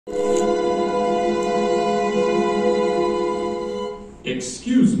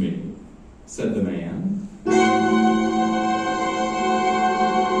"Excuse me," said the man.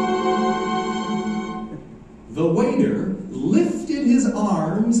 The waiter lifted his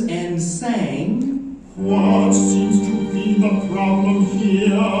arms and sang, "What seems to be the problem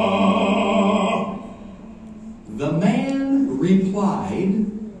here?" The man replied,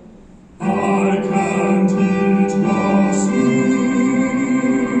 "I can't eat the soup."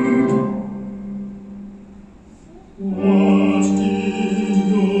 "What did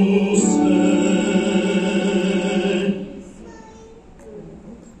you say?"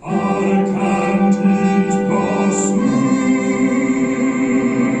 "I can't eat the soup."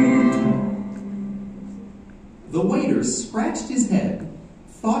 The waiter scratched his head,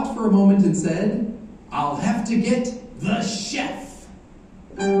 thought for a moment and said, "I'll have to get the chef."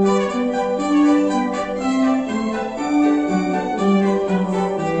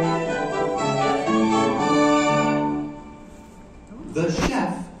 The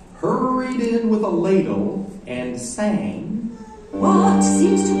chef hurried in with a ladle and sang, "What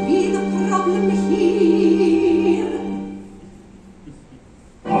seems to be the problem here?"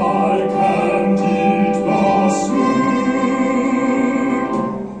 "I can't eat the soup."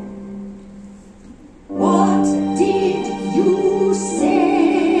 "What did you say?"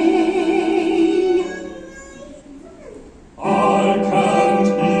 "I can't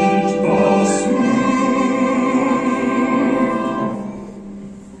eat the soup."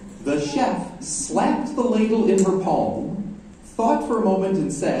 The chef slapped the ladle in her palm, thought for a moment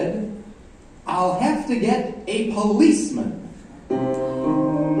and said, "I'll have to get a policeman."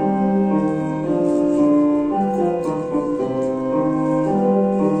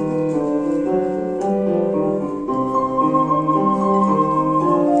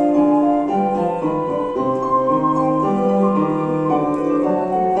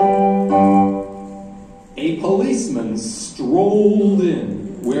 A policeman strolled in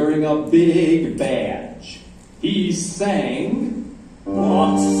wearing a big badge. He sang,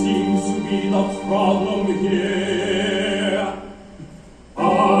 "What seems to be the problem here?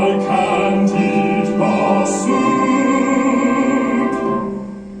 I can't eat the soup."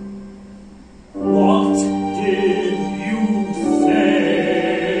 "What did you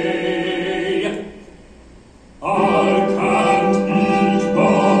say?" "I can't eat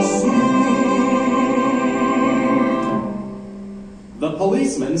the soup." The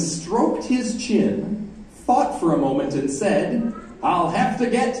policeman stroked his chin, thought for a moment and said, "I'll have to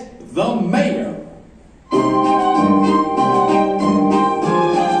get the mayor."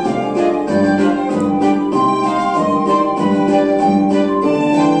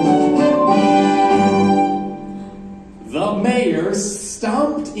 The mayor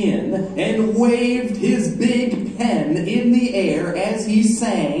stomped in and waved his big pen in the air as he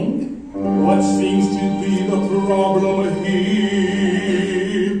sang, "What seems to be the problem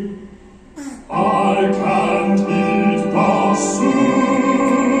here? I can't eat the soup."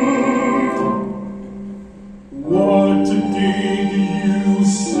 "What did you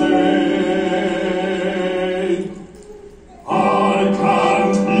say?" "I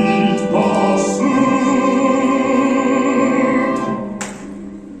can't eat the soup."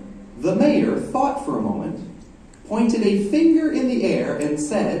 The mayor thought for a moment, pointed a finger in the air and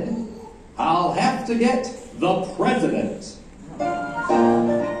said, "I'll have to get the president."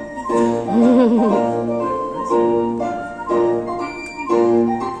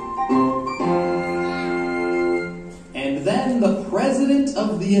 And then the President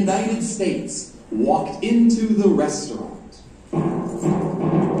of the United States walked into the restaurant.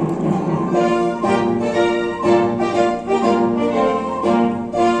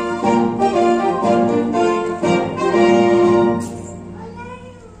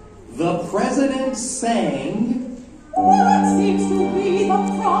 The president sang, "What seems to be the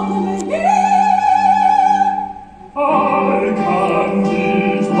problem here?" "I can't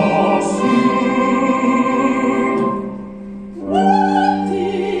eat the soup." "What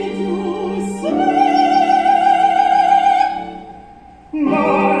did you say?"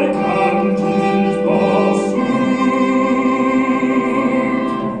 "I can't eat the soup."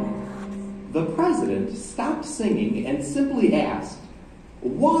 The president stopped singing and simply asked,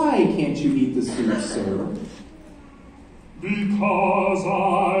 "Why can't you eat the soup, sir?" "Because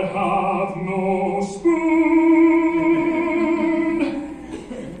I have no spoon."